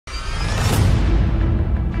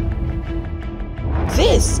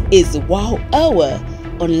is the Wow Hour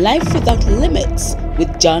on Life Without Limits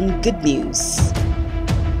with John Good News.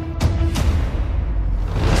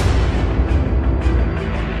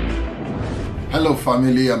 Hello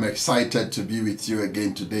family, I'm excited to be with you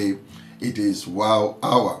again today. It is Wow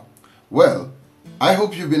Hour. Well, I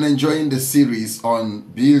hope you've been enjoying the series on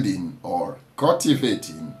building or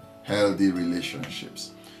cultivating healthy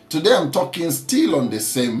relationships. Today I'm talking still on the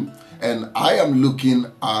same, and I am looking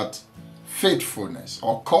at faithfulness,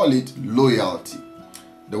 or call it loyalty.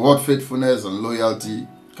 The word faithfulness and loyalty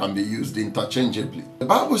can be used interchangeably. The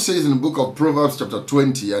Bible says in the book of Proverbs chapter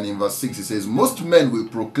 20 and in verse 6, it says, "Most men will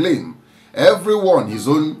proclaim everyone his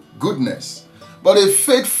own goodness, but a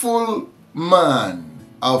faithful man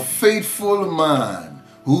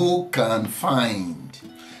who can find."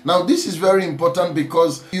 Now this is very important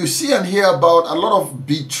because you see and hear about a lot of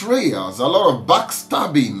betrayals, a lot of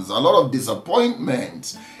backstabbings, a lot of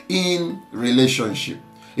disappointments in relationship.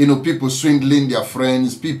 You know, people swindling their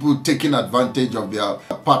friends, people taking advantage of their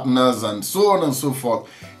partners, and so on and so forth.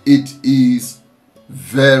 It is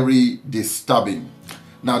very disturbing.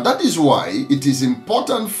 Now that is why it is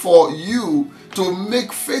important for you to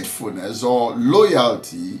make faithfulness or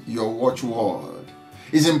loyalty your watchword.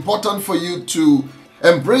 It's important for you to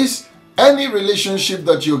embrace any relationship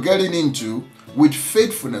that you're getting into with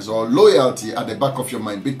faithfulness or loyalty at the back of your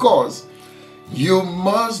mind, because you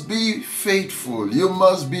must be faithful, you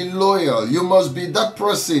must be loyal, you must be that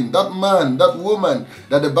person, that man, that woman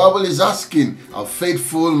that the Bible is asking, a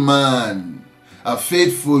faithful man, a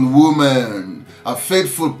faithful woman, a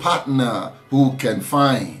faithful partner who can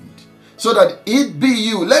find. So that it be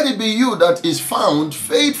you, let it be you that is found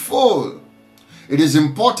faithful. It is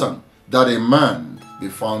important that a man be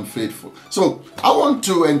found faithful. So I want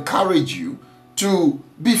to encourage you to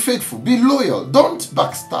be faithful, be loyal, don't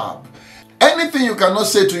backstab. Anything you cannot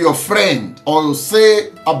say to your friend or say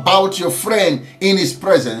about your friend in his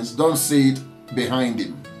presence, don't say it behind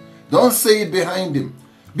him. Don't say it behind him.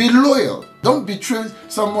 Be loyal. Don't betray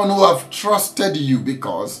someone who have trusted you,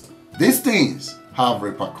 because these things have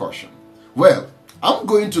repercussion. Well, I'm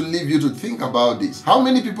going to leave you to think about this. How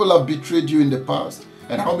many people have betrayed you in the past?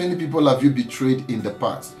 And how many people have you betrayed in the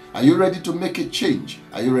past? Are you ready to make a change?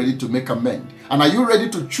 Are you ready to make amend? And are you ready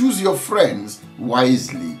to choose your friends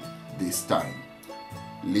wisely this time?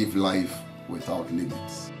 Live life without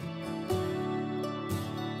limits.